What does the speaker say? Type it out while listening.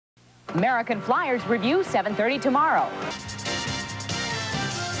American Flyers review 7:30 tomorrow.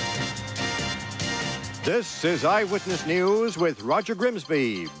 This is Eyewitness News with Roger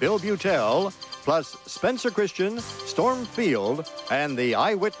Grimsby, Bill Beutel, plus Spencer Christian, Storm Field, and the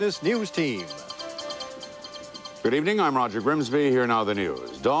Eyewitness News team. Good evening, I'm Roger Grimsby. Here now the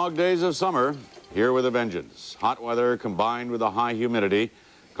news. Dog days of summer, here with a vengeance. Hot weather combined with a high humidity,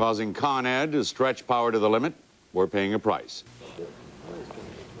 causing Con Ed to stretch power to the limit. We're paying a price.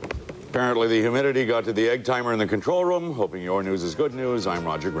 Apparently the humidity got to the egg timer in the control room. Hoping your news is good news, I'm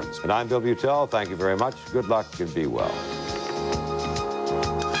Roger Grimsby. And I'm Bill Beutel. Thank you very much. Good luck and be well.